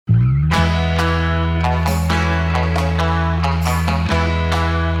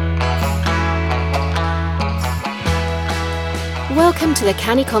Welcome to the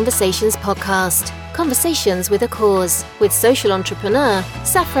Canny Conversations podcast, Conversations with a Cause, with social entrepreneur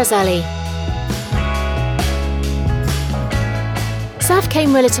Safraz Ali. Saf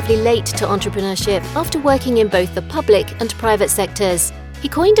came relatively late to entrepreneurship after working in both the public and private sectors. He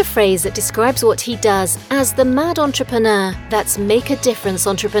coined a phrase that describes what he does as the mad entrepreneur that's make a difference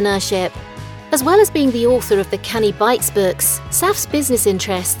entrepreneurship. As well as being the author of the Canny Bites books, Saf's business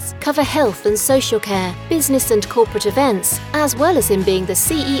interests cover health and social care, business and corporate events, as well as him being the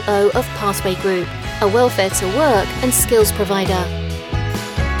CEO of Pathway Group, a welfare to work and skills provider.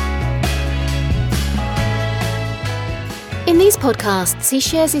 In these podcasts, he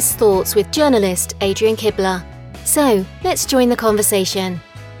shares his thoughts with journalist Adrian Kibler. So, let's join the conversation.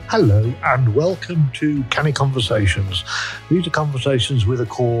 Hello and welcome to Canny Conversations. These are conversations with a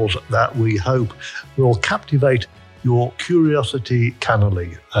cause that we hope will captivate your curiosity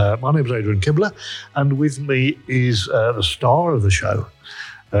cannily. My name is Adrian Kibler, and with me is the star of the show,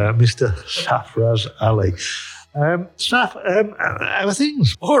 Mr. Safraz Ali. Saf, how are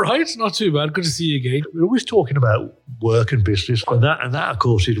things? All right, not too bad. Good to see you again. We're always talking about work and business, and that of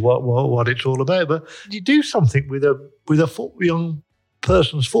course, is what it's all about. But you do something with a young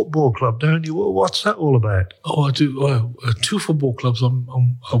person's football club, don't you? What's that all about? Oh, I do. Two football clubs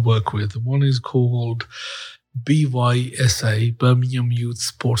I work with. One is called BYSA, Birmingham Youth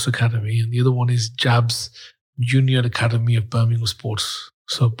Sports Academy, and the other one is JABS, Junior Academy of Birmingham Sports.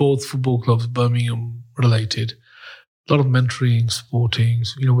 So both football clubs, Birmingham related. A lot of mentoring, sporting.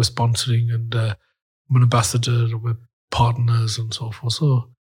 We're sponsoring, and I'm an ambassador. We're partners and so forth. So a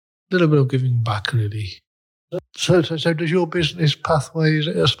little bit of giving back, really. So does your business Pathway, is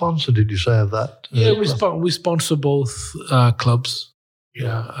it a sponsor, did you say, of that? Yeah, we sponsor both clubs.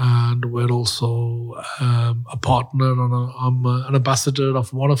 Yeah, and we're also a partner, and I'm an ambassador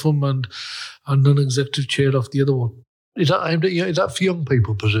of one of them and an executive chair of the other one. Is that aimed at you? Is that for young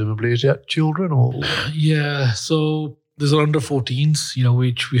people, presumably? Is that children or? Yeah, so there's an under 14s,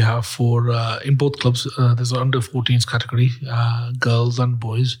 which we have for, in both clubs, there's an under 14s category, girls and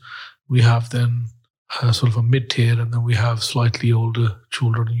boys. We have then sort of a mid-tier, and then we have slightly older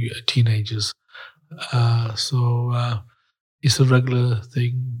children, teenagers. So it's a regular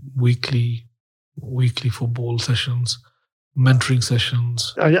thing, weekly football sessions, mentoring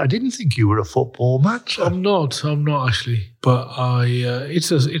sessions. I didn't think you were a football man. So. I'm not actually, but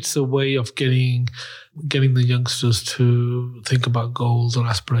it's a way of getting the youngsters to think about goals and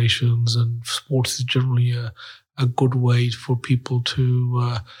aspirations, and sports is generally a good way for people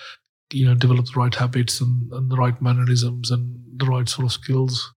to develop the right habits and the right mannerisms and the right sort of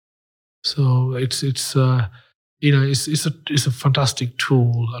skills. So it's a fantastic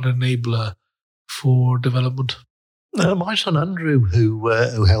tool, an enabler for development. My son Andrew,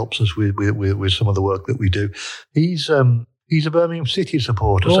 who helps us with some of the work that we do, he's a Birmingham City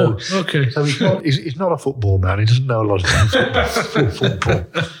supporter. Oh, okay. So he's not a football man. He doesn't know a lot about football.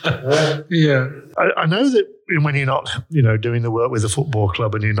 Yeah. I know that when you're not, doing the work with the football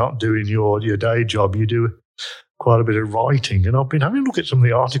club and you're not doing your day job, you do quite a bit of writing. And I've been having a look at some of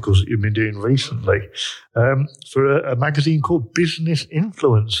the articles that you've been doing recently for a magazine called Business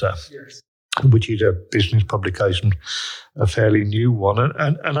Influencer. Yes. Which is a business publication, a fairly new one.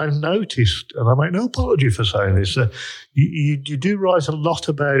 And I've noticed, and I make no apology for saying this, you do write a lot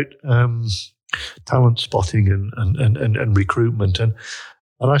about talent spotting and recruitment. And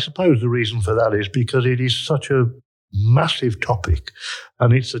I suppose the reason for that is because it is such a massive topic.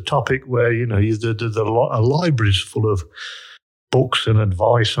 And it's a topic where, a library is full of books and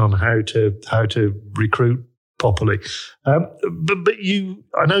advice on how to recruit properly. But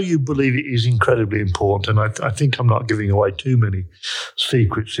I know you believe it is incredibly important, and I think I'm not giving away too many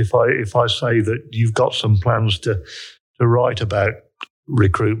secrets if I say that you've got some plans to write about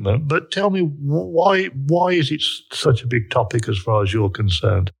recruitment. But tell me, why is it such a big topic as far as you're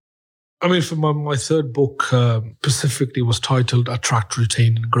concerned? I mean, for my third book specifically was titled Attract,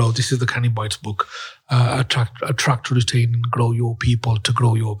 Retain and Grow. This is the Canny Bites book. Attract, retain and grow your people to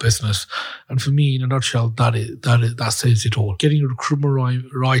grow your business. And for me, in a nutshell, that says it all. Getting recruitment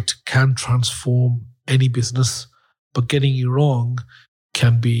right can transform any business, but getting it wrong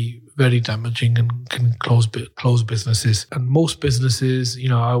can be very damaging and can close businesses. And most businesses,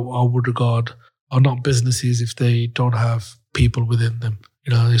 I would regard, are not businesses if they don't have people within them.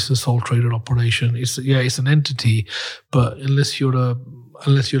 It's a sole trader operation. It's an entity, but unless you're a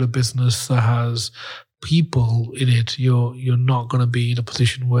business that has people in it, you're not going to be in a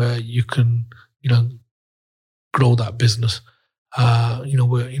position where you can, grow that business.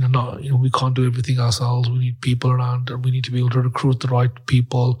 We can't do everything ourselves. We need people around, and we need to be able to recruit the right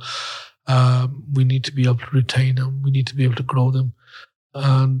people. We need to be able to retain them. We need to be able to grow them.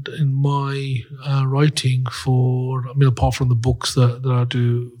 And in my writing apart from the books that I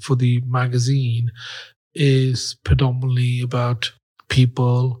do for the magazine, is predominantly about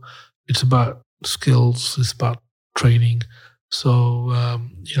people. It's about skills. It's about training. So,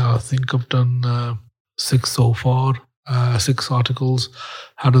 I think I've done 6 so far, 6 articles,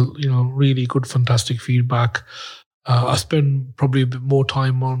 had really good, fantastic feedback. I spend probably a bit more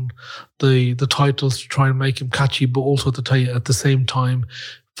time on the titles to try and make them catchy, but also at the same time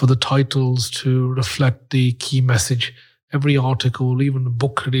for the titles to reflect the key message. Every article, even the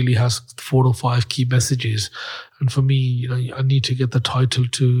book, really has 4 or 5 key messages. And for me, I need to get the title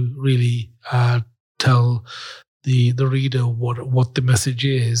to really tell the reader what the message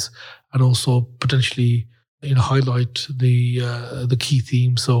is, and also potentially highlight the key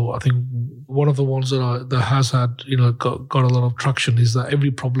themes. So I think one of the ones that has had got a lot of traction is that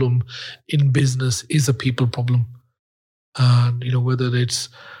every problem in business is a people problem, and whether it's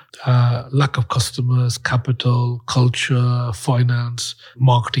lack of customers, capital, culture, finance,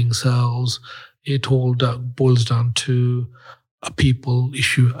 marketing, sales, it all boils down to a people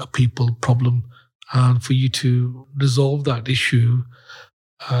issue, a people problem. And for you to resolve that issue,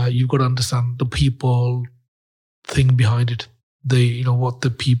 you've got to understand the people thing behind it, what the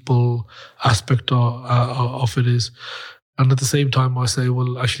people aspect of it is. And at the same time, I say,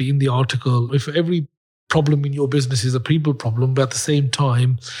 well, actually, in the article, if every problem in your business is a people problem, but at the same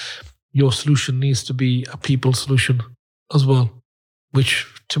time, your solution needs to be a people solution as well, which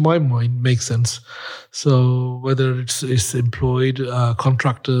to my mind makes sense. So whether it's employed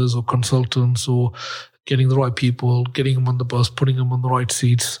contractors or consultants, or getting the right people, getting them on the bus, putting them on the right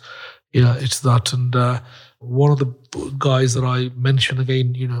seats, it's that. And one of the guys that I mentioned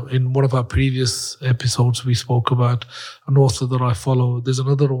again, in one of our previous episodes, we spoke about an author that I follow. There's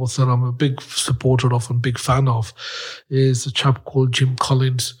another author I'm a big supporter of and big fan of, is a chap called Jim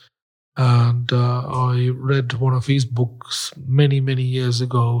Collins. And I read one of his books many, many years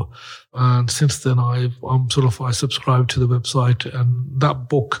ago. And since then, I subscribed to the website. And that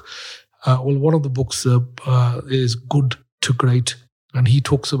book, one of the books is Good to Great. And he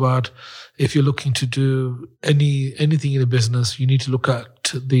talks about, if you're looking to do anything in a business, you need to look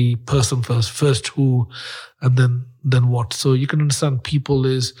at the person first who, and then what. So you can understand people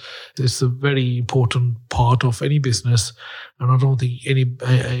is a very important part of any business. And I don't think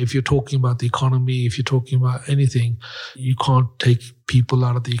if you're talking about the economy, if you're talking about anything, you can't take people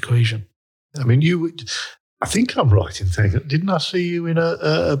out of the equation. I mean, I think I'm right in thinking, didn't I see you in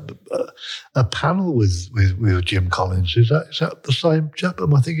a panel with Jim Collins? Is that the same chap?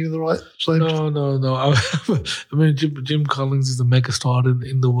 Am I thinking of the right same? No. I mean, Jim Collins is a megastar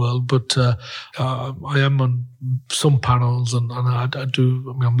in the world, but I am on some panels, and I do.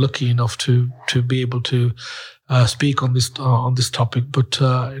 I mean, I'm lucky enough to be able to speak on this topic. But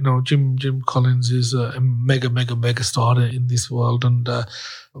Jim Collins is a mega star in this world, and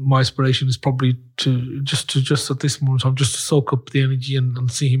my inspiration is probably to just at this moment I'm just to soak up the energy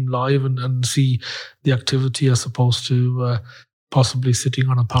and see him live and see the activity, as opposed to possibly sitting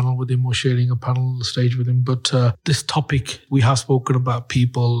on a panel with him or sharing a panel stage with him. But this topic, we have spoken about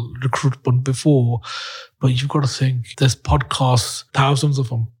people recruitment before, but you've got to think there's podcasts, thousands of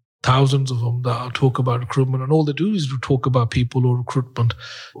them that talk about recruitment, and all they do is talk about people or recruitment.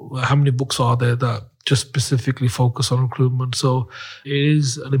 How many books are there that just specifically focus on recruitment? So it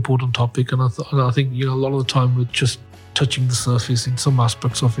is an important topic, and I think a lot of the time we're just touching the surface in some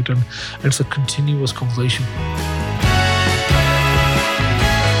aspects of it, and it's a continuous conversation.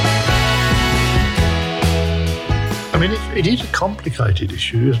 I mean, it is a complicated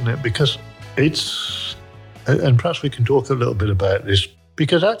issue, isn't it? Because and perhaps we can talk a little bit about this,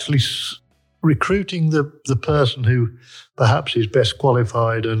 because actually recruiting the person who perhaps is best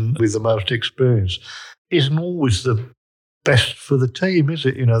qualified and with the most experience isn't always the best for the team, is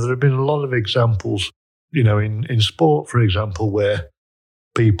it? There have been a lot of examples, in sport, for example, where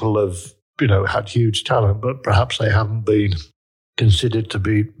people have, had huge talent, but perhaps they haven't been considered to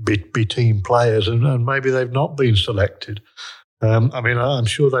be team players, and maybe they've not been selected. I mean, I'm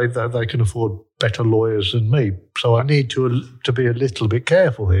sure they can afford better lawyers than me, so I need to be a little bit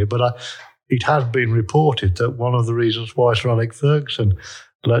careful here. But it has been reported that one of the reasons why Sir Alex Ferguson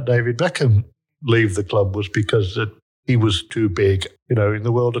let David Beckham leave the club was because that he was too big, in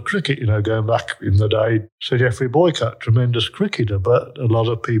the world of cricket. Going back in the day, Sir Geoffrey Boycott, tremendous cricketer, but a lot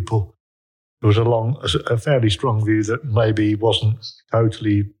of people, there was a fairly strong view that maybe he wasn't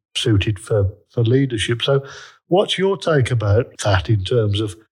totally suited for leadership. So what's your take about that in terms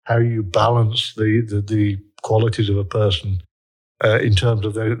of how you balance the qualities of a person in terms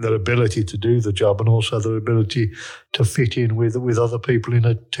of their ability to do the job and also their ability to fit in with other people in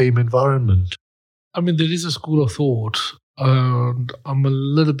a team environment. I mean, there is a school of thought, and I'm a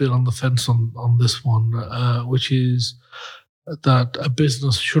little bit on the fence on this one, which is that a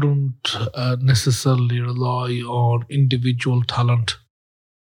business shouldn't necessarily rely on individual talent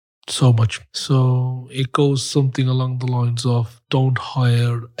so much. So it goes something along the lines of don't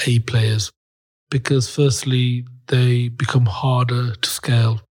hire A players, because firstly, they become harder to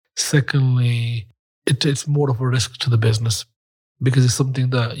scale. Secondly, it's more of a risk to the business because it's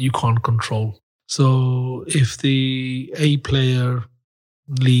something that you can't control. So if the A player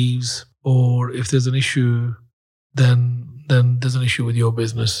leaves or if there's an issue, then there's an issue with your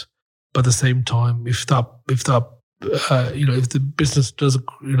business. But at the same time, if the business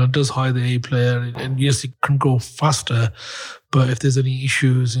does hire the A player, and yes, it can grow faster, but if there's any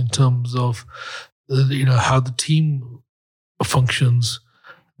issues in terms of how the team functions,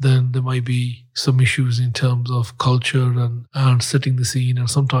 then there might be some issues in terms of culture and setting the scene. And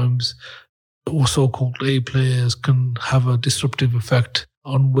sometimes so-called A players can have a disruptive effect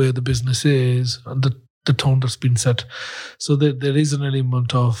on where the business is and the tone that's been set. So there is an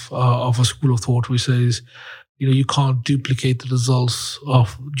element of a school of thought which says, you can't duplicate the results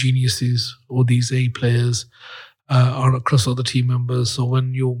of geniuses or these A players across other team members. So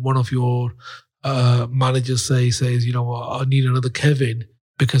when one of your managers says, I need another Kevin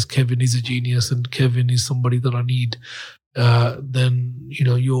because Kevin is a genius and Kevin is somebody that I need, then,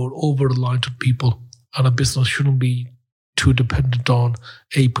 you're over-reliant on people, and a business shouldn't be too dependent on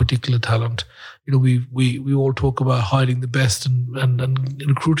a particular talent. We all talk about hiring the best and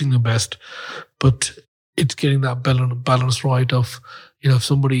recruiting the best, but it's getting that balance right of, if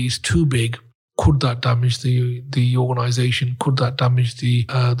somebody is too big, could that damage the organization? Could that damage the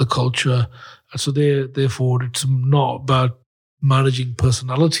culture? And so therefore, it's not about managing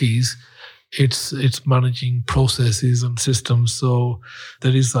personalities. It's managing processes and systems. So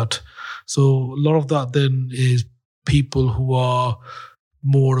there is that. So a lot of that then is people who are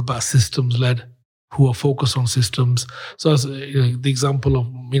more about systems led, who are focused on systems. So as the example of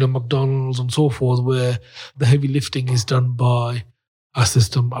McDonald's and so forth, where the heavy lifting is done by a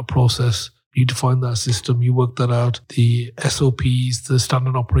system, a process. You define that system, you work that out. The SOPs, the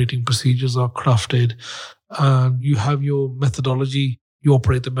standard operating procedures are crafted, and you have your methodology. You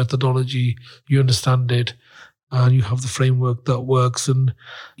operate the methodology, you understand it, and you have the framework that works, and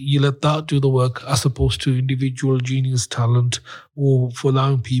you let that do the work as opposed to individual genius talent or for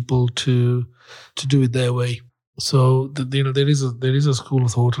allowing people to do it their way. So there is a school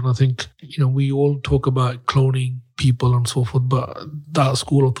of thought, and I think we all talk about cloning people and so forth, but that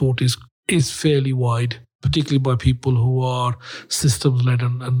school of thought is fairly wide, particularly by people who are systems led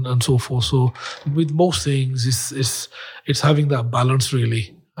and so forth. So with most things, it's having that balance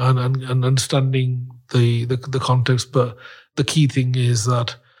really and understanding the context. But the key thing is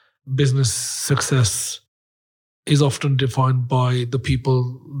that business success is often defined by the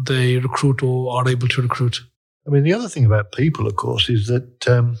people they recruit or are able to recruit. I mean, the other thing about people, of course, is that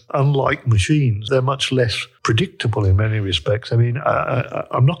unlike machines, they're much less predictable in many respects. I mean,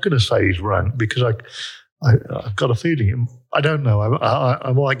 I'm not going to say he's rank because I've got a feeling, I don't know,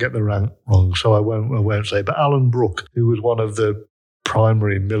 I might get the rank wrong, so I won't say. But Alan Brooke, who was one of the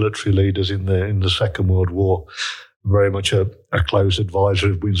primary military leaders in the Second World War, very much a close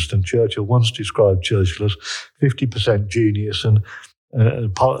advisor of Winston Churchill, once described Churchill as 50% genius and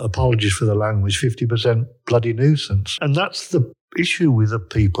apologies for the language, 50% bloody nuisance. And that's the issue with the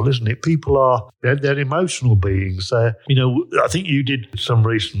people, isn't it? People they're emotional beings. I think you did some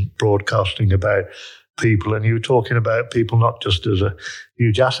recent broadcasting about people, and you were talking about people not just as a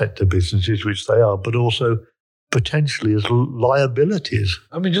huge asset to businesses, which they are, but also potentially as liabilities.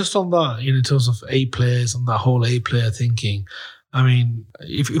 I mean, just on that, in terms of A players and that whole A player thinking, I mean,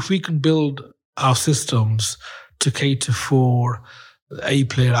 if we can build our systems to cater for A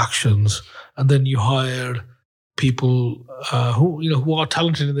player actions, and then you hire people who are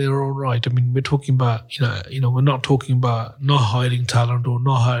talented in their own right. I mean, we're talking about we're not talking about not hiring talent or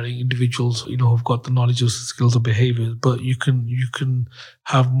not hiring individuals who've got the knowledge, skills, or behaviors, but you can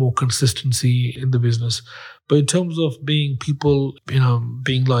have more consistency in the business. But in terms of being people,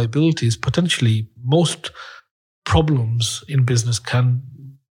 being liabilities, potentially most problems in business can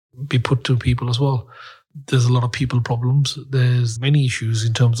be put to people as well. There's a lot of people problems. There's many issues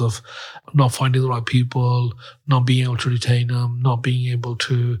in terms of not finding the right people, not being able to retain them, not being able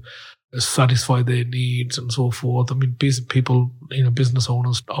to satisfy their needs and so forth. I mean, people, business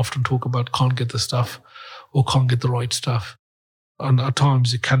owners often talk about can't get the stuff or can't get the right stuff. And at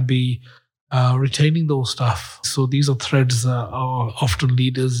times it can be retaining those staff. So these are threads that our often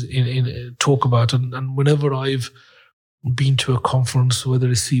leaders in talk about. And whenever I've been to a conference, whether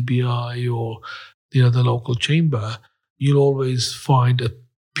it's CBI or the local chamber, you'll always find a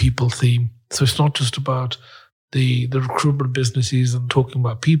people theme. So it's not just about the recruitment businesses and talking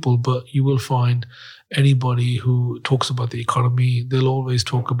about people, but you will find anybody who talks about the economy, they'll always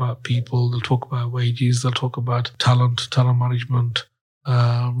talk about people, they'll talk about wages, they'll talk about talent management,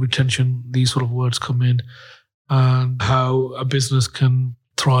 retention, these sort of words come in, and how a business can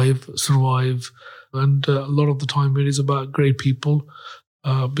thrive, survive. And a lot of the time it is about great people,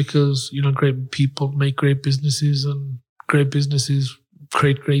 because, great people make great businesses, and great businesses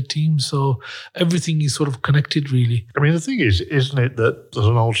create great teams. So everything is sort of connected, really. I mean, the thing is, isn't it, that there's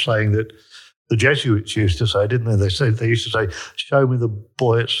an old saying that the Jesuits used to say, didn't they? They used to say, show me the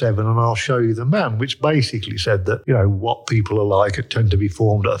boy at 7 and I'll show you the man, which basically said that, what people are like tend to be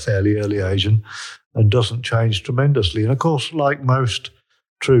formed at a fairly early age and doesn't change tremendously. And of course, like most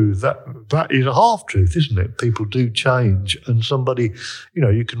truth, that is a half-truth, isn't it? People do change, and somebody,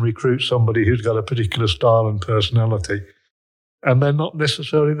 you can recruit somebody who's got a particular style and personality, and they're not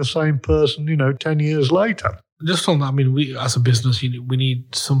necessarily the same person, 10 years later. Just on that, I mean, we as a business, we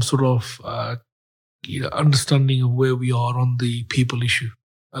need some sort of understanding of where we are on the people issue,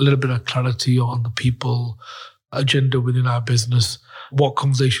 a little bit of clarity on the people agenda within our business, what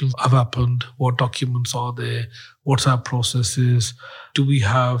conversations have happened, what documents are there, what's our processes, do we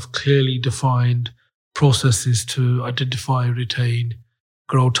have clearly defined processes to identify, retain,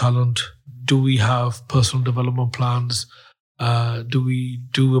 grow talent, do we have personal development plans, do we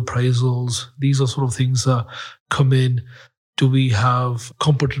do appraisals? These are sort of things that come in. Do we have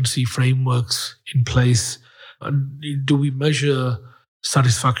competency frameworks in place? Do we measure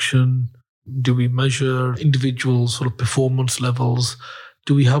satisfaction? Do we measure individual sort of performance levels?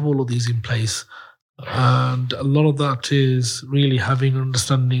 Do we have all of these in place? And a lot of that is really having an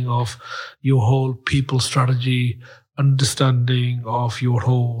understanding of your whole people strategy, understanding of your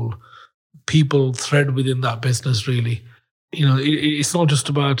whole people thread within that business, really. It's not just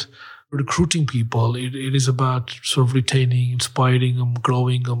about recruiting people. It is about sort of retaining, inspiring them,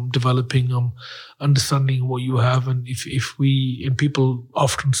 growing them, developing them, understanding what you have. And if we, and people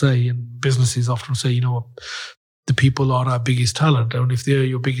often say, and businesses often say, the people are our biggest talent. And if they're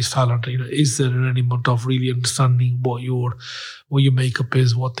your biggest talent, is there an element of really understanding what your makeup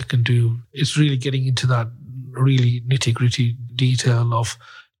is, what they can do? It's really getting into that really nitty-gritty detail of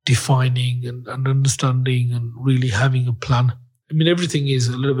defining and understanding and really having a plan. I mean, everything is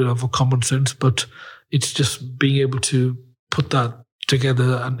a little bit of a common sense, but it's just being able to put that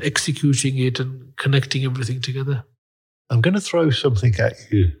together and executing it and connecting everything together. I'm going to throw something at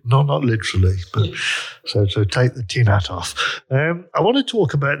you, not literally, but so take the tin hat off. I want to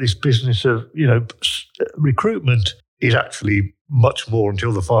talk about this business of, recruitment is actually much more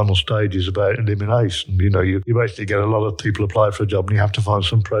until the final stage is about elimination. You basically get a lot of people apply for a job and you have to find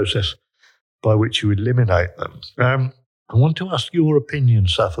some process by which you eliminate them. I want to ask your opinion,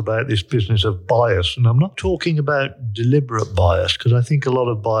 Saf, about this business of bias. And I'm not talking about deliberate bias, because I think a lot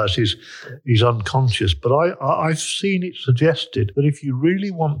of bias is unconscious. But I've seen it suggested that if you really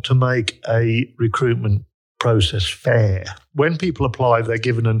want to make a recruitment process fair, when people apply, they're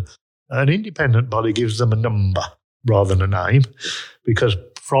given an independent body gives them a number rather than a name, because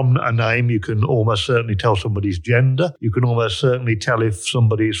from a name you can almost certainly tell somebody's gender. You can almost certainly tell if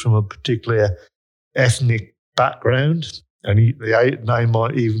somebody is from a particular ethnic background, and the name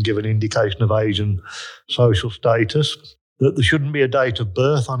might even give an indication of age and social status. That there shouldn't be a date of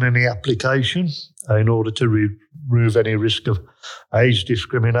birth on any application in order to remove any risk of age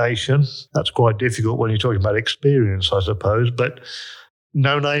discrimination. That's quite difficult when you're talking about experience, I suppose, but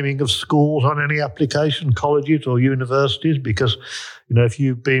no naming of schools on any application, colleges or universities, because, if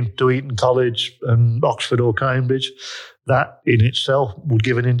you've been to Eton College and Oxford or Cambridge, that in itself would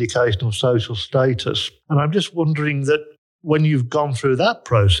give an indication of social status. And I'm just wondering that when you've gone through that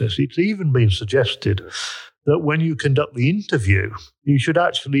process, it's even been suggested that when you conduct the interview, you should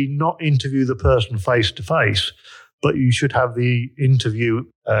actually not interview the person face to face, but you should have the interview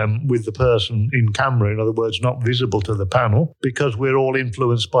with the person in camera, in other words, not visible to the panel, because we're all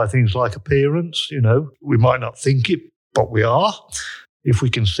influenced by things like appearance. We might not think it, but we are. If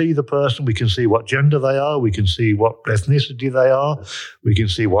we can see the person, we can see what gender they are, we can see what ethnicity they are, we can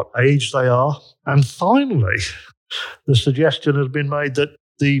see what age they are. And finally, the suggestion has been made that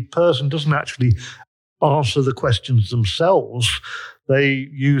the person doesn't actually answer the questions themselves. They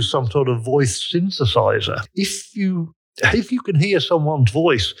use some sort of voice synthesizer. If you can hear someone's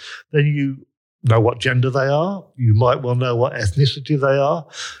voice, then you know what gender they are. You might well know what ethnicity they are.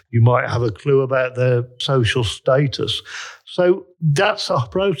 You might have a clue about their social status. So that's our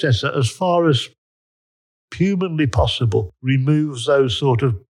process that, as far as humanly possible, removes those sort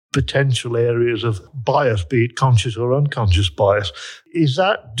of potential areas of bias, be it conscious or unconscious bias. Is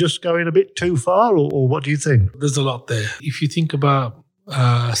that just going a bit too far, or what do you think? There's a lot there. If you think about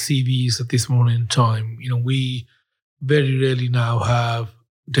CVs at this moment in time, we very rarely now have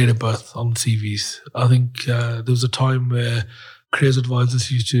date of birth on CVs. I think there was a time where careers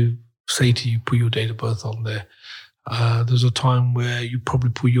advisors used to say to you, put your date of birth on there. There was a time where you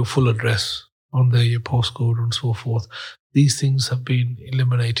probably put your full address on there, your postcode and so forth. These things have been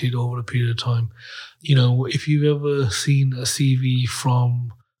eliminated over a period of time. If you've ever seen a CV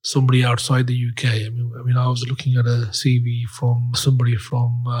from somebody outside the UK, I mean, I was looking at a CV from somebody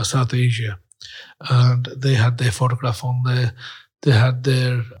from South Asia, and they had their photograph on there. They had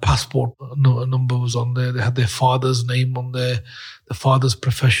their passport number was on there. They had their father's name on there. The father's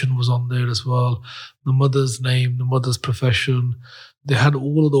profession was on there as well. The mother's name, the mother's profession. They had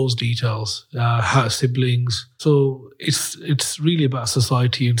all of those details, siblings. So it's really about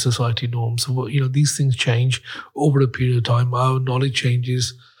society and society norms. So, these things change over a period of time. Our knowledge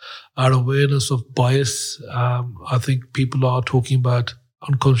changes. Our awareness of bias. I think people are talking about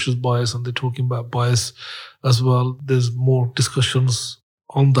unconscious bias, and they're talking about bias as well. There's more discussions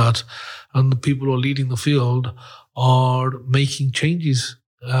on that, and the people who are leading the field are making changes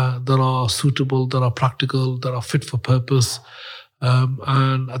that are suitable, that are practical, that are fit for purpose.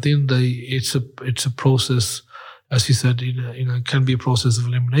 And at the end of the day, it's a process, as you said, it can be a process of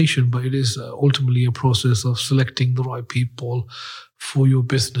elimination, but it is ultimately a process of selecting the right people for your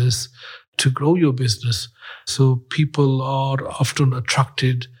business to grow your business. So people are often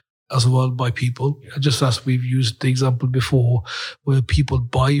attracted as well by people, just as we've used the example before, where people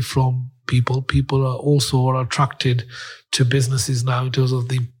buy from people. People are also attracted to businesses now in terms of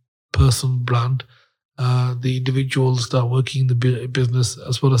the person brand, the individuals that are working in the business,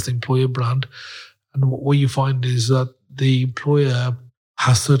 as well as the employer brand. And what you find is that the employer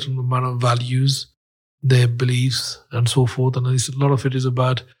has certain amount of values, their beliefs, and so forth. And a lot of it is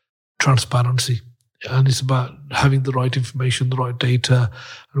about transparency. And it's about having the right information, the right data.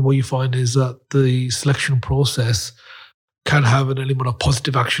 And what you find is that the selection process can have an element of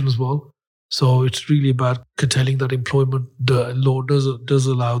positive action as well. So it's really about curtailing that employment. The law does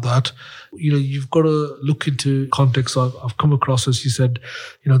allow that. You've got to look into context. I've come across, as you said,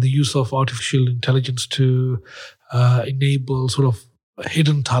 the use of artificial intelligence to enable sort of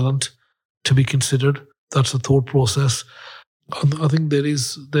hidden talent to be considered. That's a thought process. I think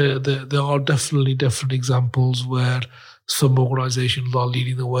there are definitely different examples where some organizations are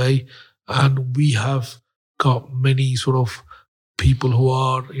leading the way, and we have got many sort of people who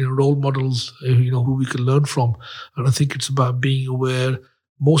are role models, who we can learn from. And I think it's about being aware.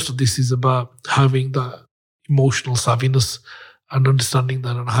 Most of this is about having that emotional savviness and understanding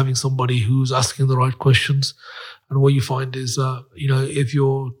that, and having somebody who's asking the right questions. And what you find is that if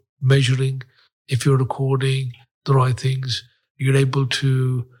you're measuring, if you're recording the right things, you're able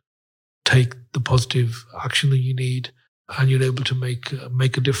to take the positive action that you need, and you're able to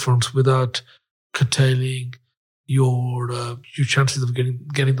make a difference without curtailing your chances of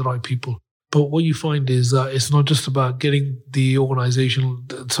getting the right people. But what you find is that it's not just about getting the organization,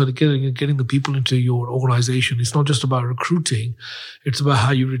 getting the people into your organization. It's not just about recruiting. It's about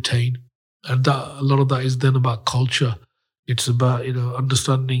how you retain, and that a lot of that is then about culture. It's about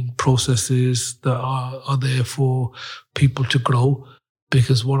understanding processes that are there for people to grow.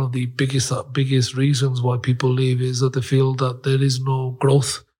 Because one of the biggest reasons why people leave is that they feel that there is no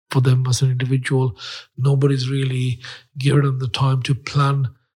growth for them as an individual. Nobody's really given them the time to plan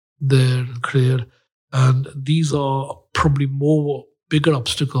their career. And these are probably bigger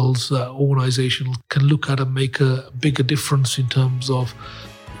obstacles that organizations can look at and make a bigger difference in terms of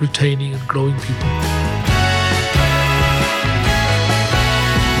retaining and growing people.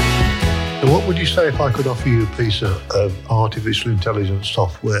 So what would you say if I could offer you a piece of artificial intelligence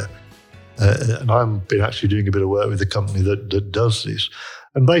software? And I've been actually doing a bit of work with a company that does this.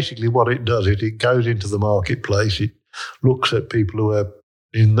 And basically what it does, it goes into the marketplace, it looks at people who are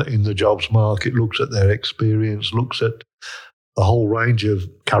in the jobs market, looks at their experience, looks at a whole range of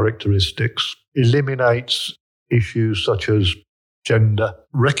characteristics, eliminates issues such as gender,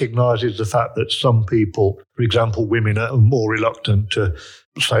 recognises the fact that some people, for example, women, are more reluctant to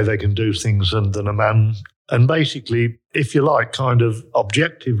say they can do things than a man. And basically, if you like, kind of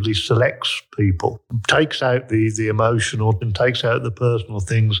objectively selects people, takes out the emotional and takes out the personal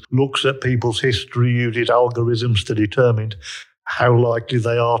things, looks at people's history, uses algorithms to determine how likely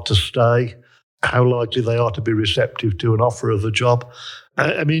they are to stay, how likely they are to be receptive to an offer of a job.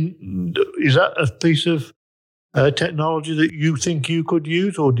 I mean, is that a piece of technology that you think you could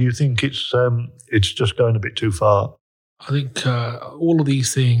use, or do you think it's just going a bit too far? I think all of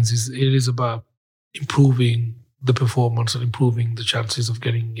these things it is about improving the performance and improving the chances of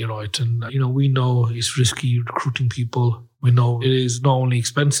getting it right. And we know it's risky recruiting people. We know it is not only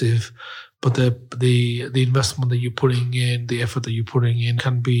expensive, but the investment that you're putting in, the effort that you're putting in,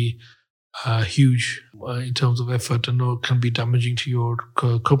 can be huge in terms of effort, and can be damaging to your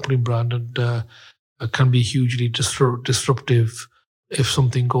company brand, and can be hugely disruptive if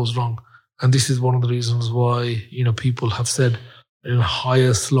something goes wrong. And this is one of the reasons why people have said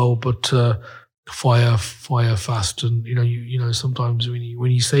hire slow, but fire fast. And sometimes when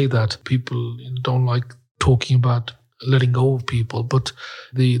you say that, people don't like talking about letting go of people, but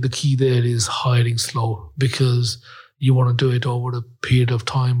the key there is hiring slow, because you want to do it over a period of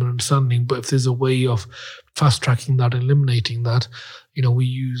time and understanding. But if there's a way of fast tracking that, eliminating that, we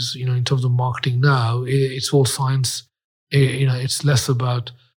use, in terms of marketing now, it's all science. It's less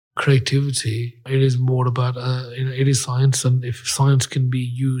about creativity. It is more about, it is science. And if science can be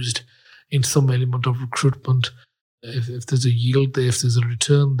used in some element of recruitment, if there's a yield there, if there's a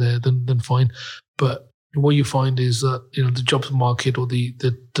return there, then fine. But what you find is that the jobs market, or the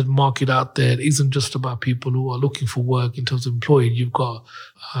market out there, isn't just about people who are looking for work in terms of employed. You've got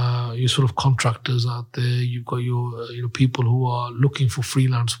your sort of contractors out there. You've got your people who are looking for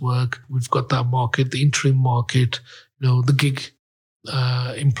freelance work. We've got that market, the interim market, the gig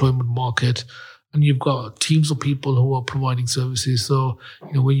employment market, and you've got teams of people who are providing services. So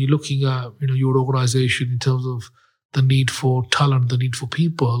when you're looking at your organization in terms of the need for talent, the need for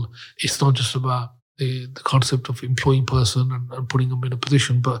people, it's not just about the concept of employing person and putting them in a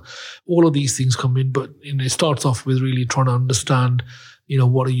position, but all of these things come in. But it starts off with really trying to understand,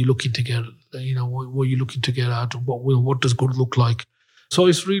 what are you looking to get, what are you looking to get at, what does good look like. So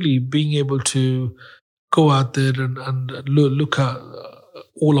it's really being able to go out there and look at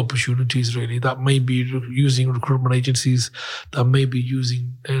all opportunities, really. That may be using recruitment agencies, that may be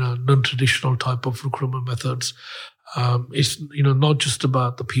using non-traditional type of recruitment methods. It's not just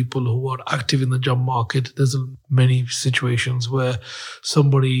about the people who are active in the job market. There's many situations where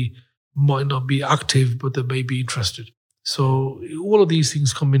somebody might not be active, but they may be interested. So all of these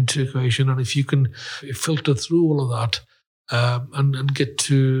things come into equation, and if you can filter through all of that and get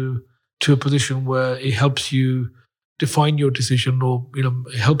to a position where it helps you define your decision, or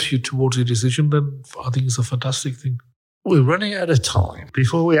it helps you towards your decision, then I think it's a fantastic thing. We're running out of time.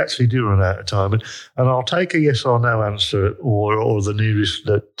 Before we actually do run out of time, and I'll take a yes or no answer, or the nearest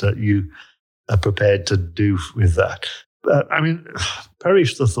that you are prepared to do with that.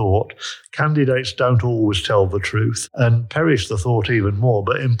 Perish the thought, candidates don't always tell the truth, and perish the thought even more,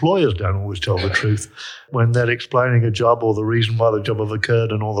 but employers don't always tell the truth when they're explaining a job, or the reason why the job have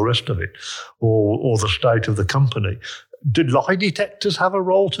occurred, and all the rest of it, or the state of the company. Do lie detectors have a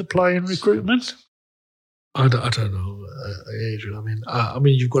role to play in recruitment? I don't know, Adrian. I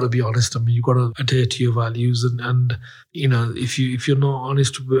mean, you've got to be honest. You've got to adhere to your values, and if you're not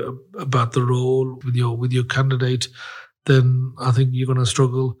honest about the role with your candidate, then I think you're going to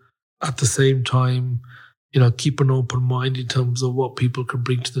struggle. At the same time, keep an open mind in terms of what people can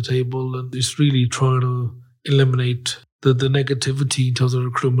bring to the table, and it's really trying to eliminate the negativity in terms of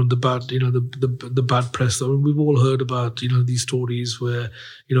recruitment, the bad, the bad press. I mean, we've all heard about, these stories where,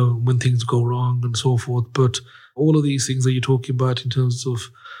 when things go wrong and so forth. But all of these things that you're talking about in terms of,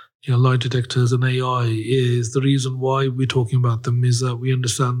 lie detectors and AI, is the reason why we're talking about them, is that we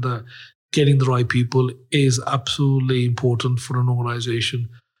understand that getting the right people is absolutely important for an organization.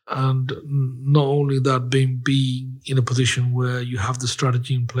 And not only that, being in a position where you have the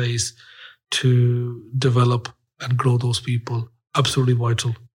strategy in place to develop and grow those people, absolutely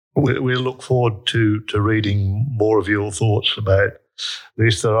vital. We look forward to reading more of your thoughts about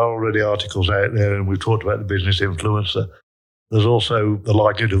this. There are already articles out there, and we've talked about the business influencer. There's also the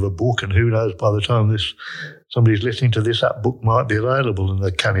likelihood of a book, and who knows, by the time somebody's listening to this, that book might be available in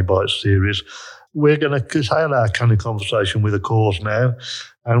the Canny Bites series. We're going to curtail our Canny conversation with a cause now,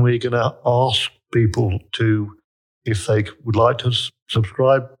 and we're going to ask people to, if they would like to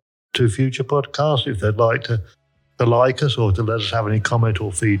subscribe to future podcasts, if they'd like to like us, or to let us have any comment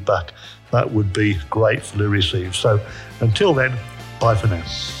or feedback, that would be gratefully received. So until then, bye for now.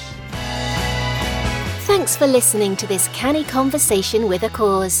 Thanks for listening to this Canny Conversation with a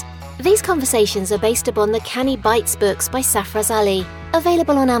Cause. These conversations are based upon the Canny Bites books by Safraz Ali,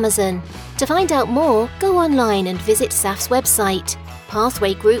 available on Amazon. To find out more, go online and visit Saf's website,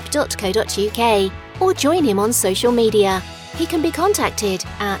 pathwaygroup.co.uk, or join him on social media. He can be contacted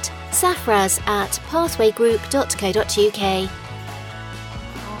at safraz@pathwaygroup.co.uk.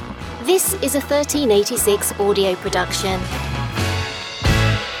 This is a 1386 audio production.